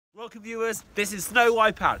Welcome viewers, this is Snow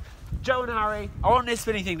Wipeout. Joe and Harry are on this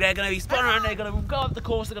spinning thing. They're going to be spun around, they're going to go up the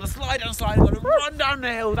course, they're going to slide down the slide, they're going to run down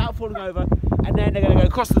the hill without falling over, and then they're going to go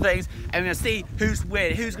across the things, and we're going to see who's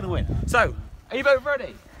going to win. So, are you both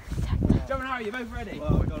ready? Joe and Harry, are you both ready?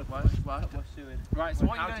 Well, we're doing. Right, so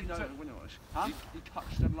what are you going to do? Huh? You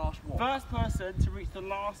touched the last one. First person to reach the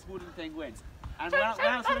last wooden thing wins. And when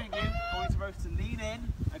I'm spinning you, I want you both to lean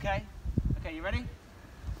in, okay? Okay, you ready?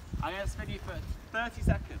 I'm going to spin you for 30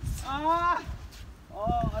 seconds. Ah!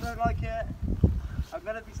 Oh, I don't like it. I'm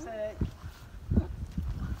gonna be sick.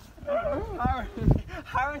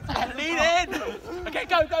 Harry, lean in! Okay,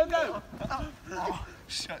 go! Oh,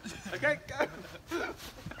 shit. Okay, go!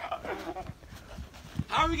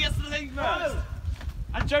 Harry gets the thing first!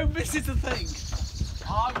 And Joe misses the thing.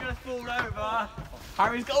 Oh, I'm gonna fall over.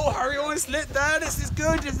 Harry almost slipped there. This is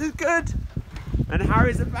good. And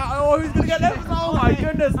Harry's about, who's gonna get left? Oh my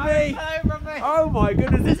goodness me! Oh my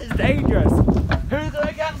goodness, this is dangerous. Who's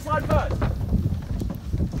gonna get outside first?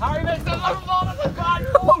 Harry makes the low ball of the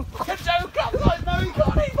bad ball. Can Joe come inside? No, he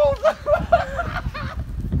can't. He falls over.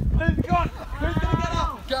 Who's gone? Who's gonna get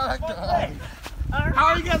up? Go.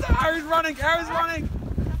 Harry gets up. Harry's running.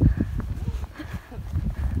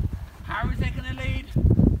 Harry's taking the lead.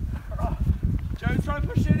 Joe's trying to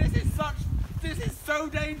push in. This is so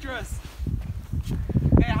dangerous.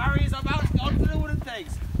 Okay, Harry is about to go onto the wooden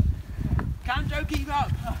things. Can Joe keep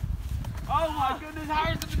up? Oh my goodness,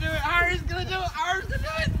 Harry's gonna do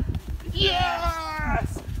it!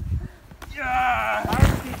 Yes!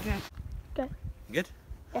 Harry's keeping it. Okay. Good?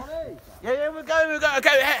 Yeah, we're going.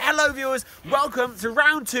 Okay, hello viewers. Welcome to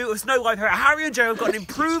round 2 of Snow Wipeout. Harry and Joe have got an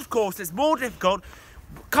improved course. It's more difficult.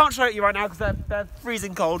 Can't show it you right now because they're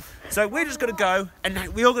freezing cold. So we're just gonna go and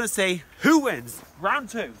we're all gonna see who wins. Round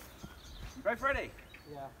 2. Both ready?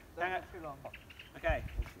 Yeah. Don't too long. Okay.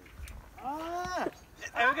 Ah!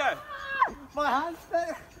 Here we go. My hand's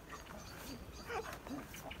fit.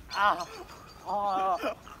 Ah!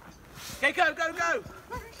 Oh. Okay, go!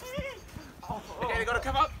 Okay, they got to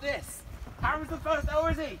come up this. Harry's the first. Oh,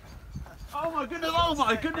 is he? Oh my goodness!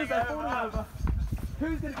 They're falling over.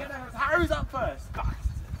 Who's gonna get there? Harry's up first.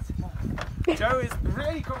 Joe is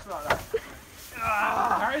really cross like that.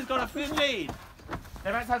 Harry's got a thin lead.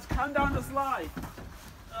 They might have to come down the slide.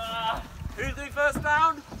 Who's doing first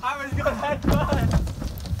down? Harry's got head first.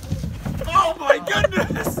 Oh my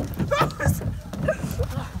goodness!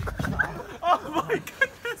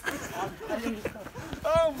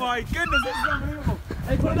 Oh my goodness, this is unbelievable.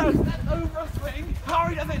 They put those over a swing.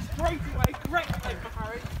 Harry does it straight away, correctly for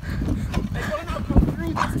Harry. They've got to now come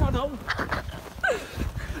through this tunnel.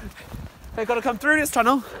 They've got to come through this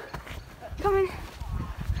tunnel. Coming.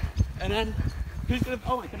 And then, who's going to,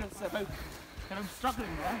 oh my goodness, they're both kind of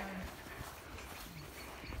struggling there.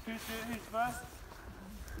 Who's first?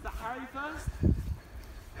 Is that Harry first?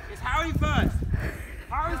 It's Harry first.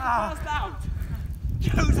 Harry's the first out.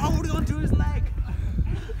 Joe's holding onto his leg.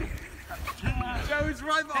 Joe's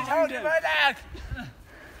right behind him.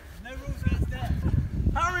 No rules against that.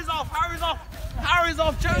 Harry's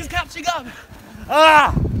off. Joe's catching up.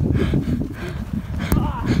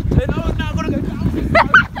 They're now got to go down this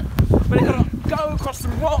road. But they've got to go across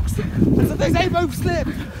some rocks. And so they both slip.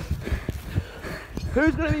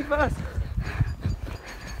 Who's going to be first?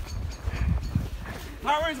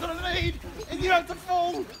 Harry's got to lead. And you have to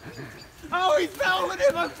fall. Oh, he fell with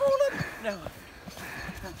him. I've fallen. No.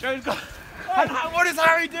 Joe's got. What is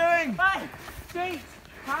Harry doing? Hey, Pete.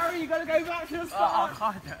 Harry, you got to go back to the start. I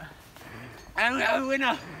can't do it. And we have a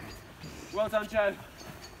winner. Well done, Joe.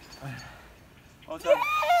 Well done.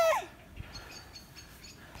 Yeah!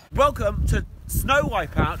 Welcome to Snow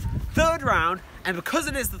Wipeout, 3rd round. And because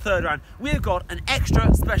it is the 3rd round, we have got an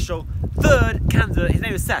extra special 3rd candidate. His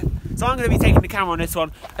name is Seth. So I'm going to be taking the camera on this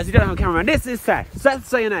one, as we don't have a cameraman. This is Seth. Seth,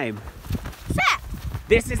 say your name. Seth.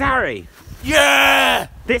 This is Harry. Yeah!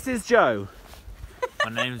 This is Joe.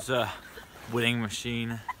 My name's Winning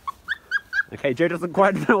Machine. Okay, Joe doesn't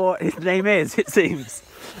quite know what his name is, it seems.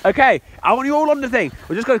 Okay, I want you all on the thing.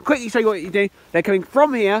 We're just going to quickly show you what you're doing. They're coming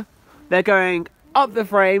from here. They're going up the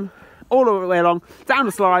frame, all the way along, down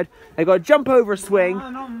the slide. They've got to jump over a swing,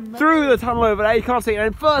 through the tunnel over there. You can't see it.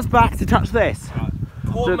 And first back to touch this.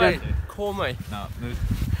 Call me. No, move.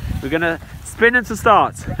 We're going to spin into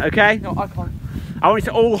start, okay? No, I can't. I want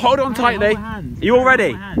you to all hold on tightly. Are you all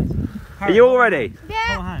ready? Are you all ready? Yeah.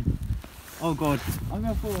 Hold my hand. Oh God. I'm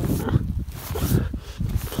going forward.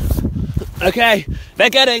 Okay, they're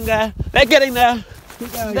getting there. They're getting there.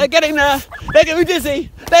 They're getting there. They're going to be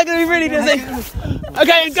dizzy. They're going to be really dizzy.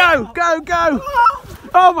 Okay, go.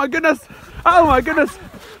 Oh my goodness.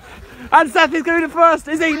 And Seth is going to be the first.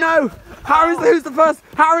 Is he? No. Who's the first?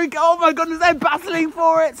 Harry, oh my goodness, they're battling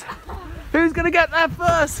for it. Who's going to get there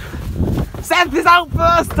first? Seth is out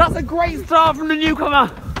first. That's a great start from the newcomer.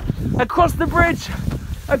 Across the bridge.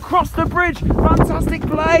 Across the bridge. Fantastic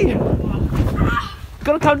play.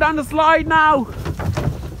 Got to come down the slide now.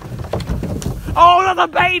 Oh, that's a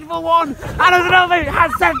painful one. And another.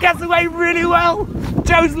 Seth gets away really well.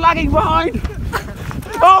 Joe's lagging behind.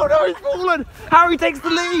 Oh no, he's fallen. Harry takes the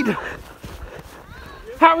lead.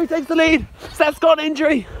 Harry takes the lead. Seth's got an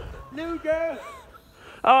injury.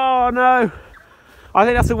 Oh no. I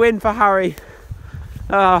think that's a win for Harry.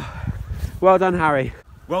 Well done, Harry.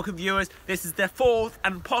 Welcome viewers, this is the fourth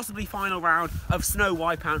and possibly final round of Snow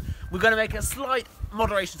Wipeout. We're going to make a slight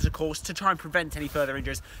moderation to the course to try and prevent any further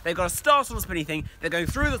injuries. They've got to start on the spinny thing, they're going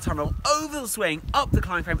through the tunnel, over the swing, up the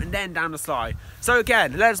climb frame and then down the slide. So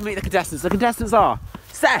again, let us meet the contestants. The contestants are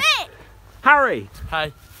Seth, Harry.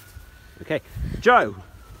 Hi. Okay, Joe.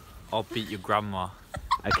 I'll beat your grandma.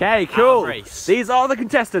 Okay, cool. Race. These are the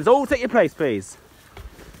contestants. All take your place, please.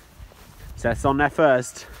 Seth's on there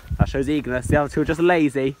first. That shows eagerness. The other two are just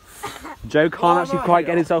lazy. Joe can't actually quite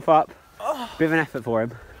get himself up. Bit of an effort for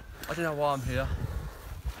him. I don't know why I'm here.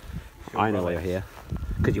 I know why you're here.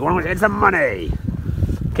 Because you want to get some money.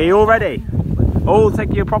 Okay, you all ready? All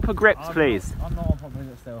take your proper grips, please. I'm not on properly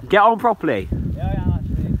still. Get on properly. Yeah,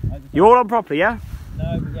 actually. You're all on properly, yeah?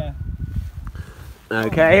 No, but yeah.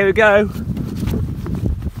 Okay, here we go. Boom,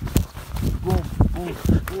 boom,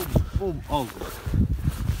 boom, boom. Oh.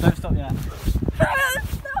 Don't stop yet.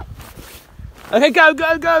 Okay, go,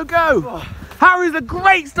 go, go, go. Oh. Harry's a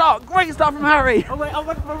great start from Harry. Oh wait, I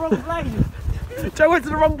went to the wrong place. Joe went to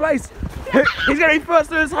the wrong place. He's going to be first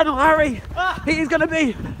through the tunnel, Harry. He's going to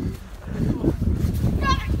be.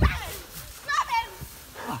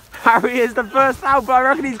 Harry is the first out, but I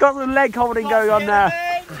reckon he's got some leg holding going on there.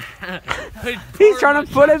 He's trying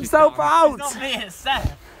to pull himself out. It's not me, it's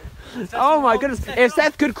Seth. Oh my goodness. If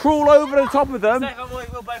Seth could crawl over the top of them. Seth,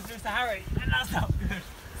 we'll both lose to Harry. And that's not good.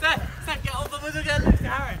 Seth, get off the wizard and lose to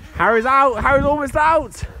Harry. Harry's out. Harry's almost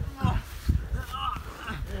out.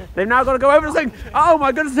 They've now got to go over the thing. Oh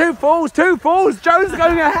my goodness, two falls. Joe's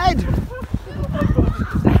going ahead.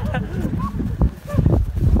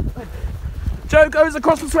 Joe goes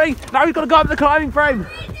across the swing. Now he's got to go up the climbing frame.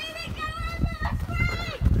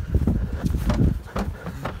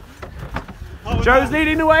 Joe's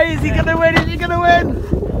leading the way. Is he going to win? Is he going to win?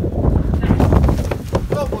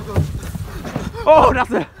 Oh,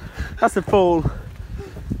 that's a fall.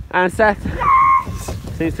 And Seth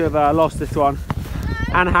seems to have lost this one.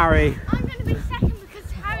 And Harry. I'm going to be second because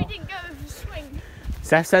Harry didn't go over the swing.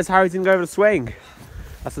 Seth says Harry didn't go over the swing.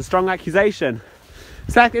 That's a strong accusation.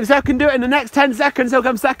 Seth, if Seth can do it in the next 10 seconds, he'll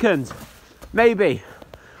come second. Maybe.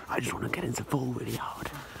 I just want to get him to fall really hard.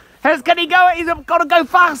 Can he go? He's got to go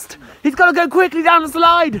fast. He's got to go quickly down the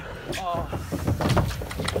slide.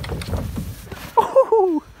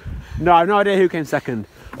 Oh. No, I have no idea who came second.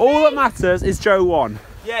 All that matters is Joe won.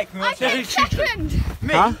 Yeah, can we I came second.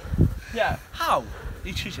 Me? Huh? Yeah. How?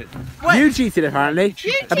 You cheated. You cheated, apparently.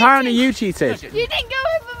 Apparently you cheated. You didn't go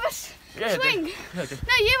over the swing. No,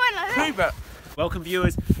 you went like that. Welcome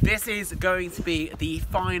viewers, this is going to be the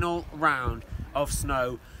final round of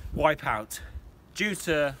Snow Wipeout due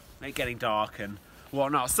to it getting dark and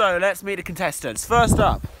whatnot. So let's meet the contestants. First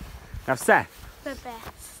up, we have Seth. The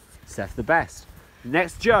best. Seth the best.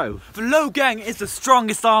 Next, Joe. The Low Gang is the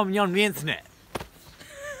strongest army on the internet.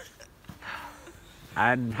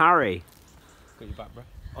 And Harry. Got your back, bro.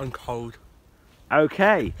 I'm cold.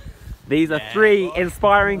 Okay. These are three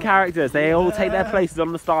inspiring characters. They all take their places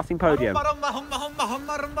on the starting podium.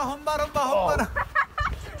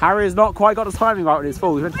 Harry has not quite got the timing right with his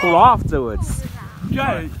fall. He's meant to fall afterwards.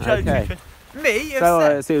 Joe, Okay. Me?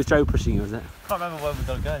 So, so it was Joe pushing you, was it? Can't remember where we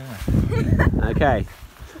got to go anyway. Okay.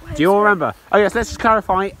 Do you all remember? Oh yes, let's just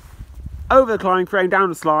clarify. Over the climbing frame, down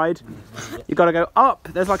the slide. You've got to go up.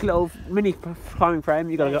 There's like a little mini climbing frame.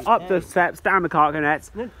 You've got to go up the steps, down the cargo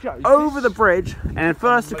nets, over the bridge, and then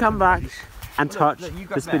first to come back and touch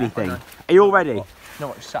the spinny thing. Are you all ready? No,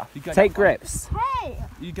 what, Saf, you go Take grips. Hey.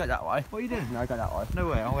 You go that way. What are you doing? No, I go that way. No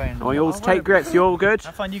way, I'm going. I want you all to take grips. You all good?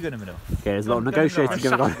 I find you go in the middle. Okay, there's a lot of negotiating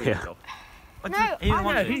going on here. No, I know.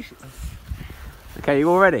 Okay, you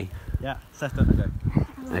all ready? Yeah, Seth, don't go.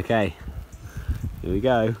 Okay. Here we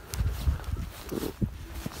go.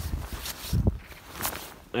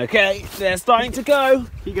 Okay, they're starting to go.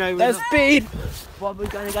 Keep going. There's speed. What are we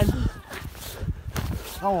going again?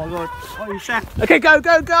 Oh my god. Oh, you Seth. Okay, go,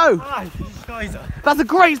 go, go. Ah, these guys are. That's a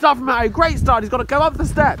great start from Harry. Great start. He's got to go up the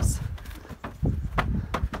steps.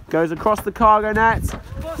 Goes across the cargo net.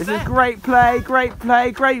 This is great play, great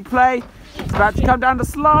play, great play. He's about to come down the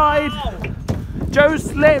slide. Joe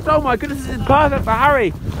slipped. Oh my goodness, this is perfect for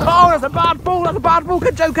Harry. Oh, that's a bad fall. That's a bad fall.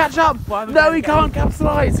 Can Joe catch up? No, he can't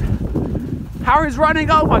capsize. Harry's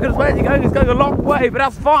running. Oh my goodness, where's he going? He's going a long way, but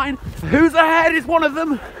that's fine. Who's ahead? It's one of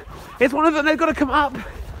them. It's one of them. They've got to come up.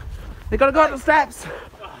 They've got to go up the steps.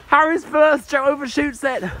 Harry's first. Joe overshoots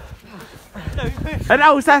it. And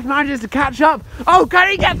now Seth manages to catch up. Oh, can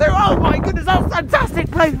he get through? Oh my goodness, that's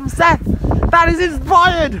fantastic play from Seth. That is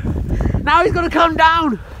inspired. Now he's got to come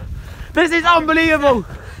down. This is unbelievable.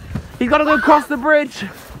 He's got to go across the bridge.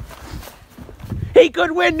 He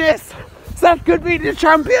could win this. Seth could be the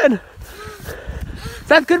champion.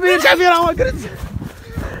 Seth could be the champion. Oh my goodness.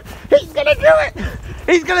 He's going to do it.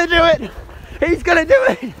 He's going to do it. He's going to do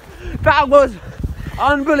it. That was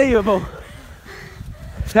unbelievable.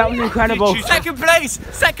 That was incredible. Second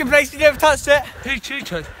place, you never touched it. He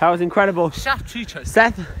cheated. That was incredible. Seth cheated.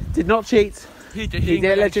 Seth did not cheat. He did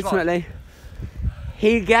it legitimately.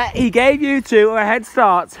 He gave you two a head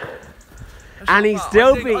start, and he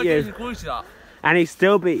still beat you. And he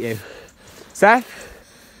still beat you. Seth,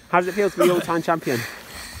 how does it feel to be the all-time champion?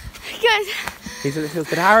 Good. He said it feels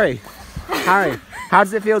good. Harry, how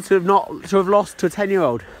does it feel to have lost to a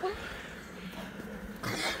 10-year-old?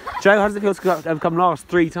 Joe, how does it feel to have come last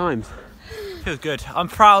 3 times? Feels good. I'm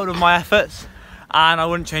proud of my efforts, and I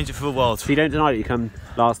wouldn't change it for the world. So you don't deny that you come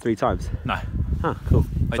last 3 times? No. Ah, cool.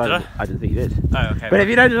 Wait, So did I didn't think you did. Oh, okay. But if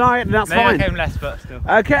you don't deny it, then that's Maybe fine. I came less, but still.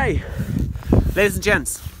 Okay. Ladies and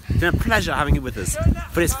gents, it's been a pleasure having you with us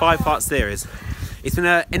for this 5-part series. It's been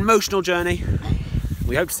an emotional journey.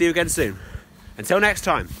 We hope to see you again soon. Until next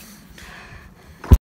time.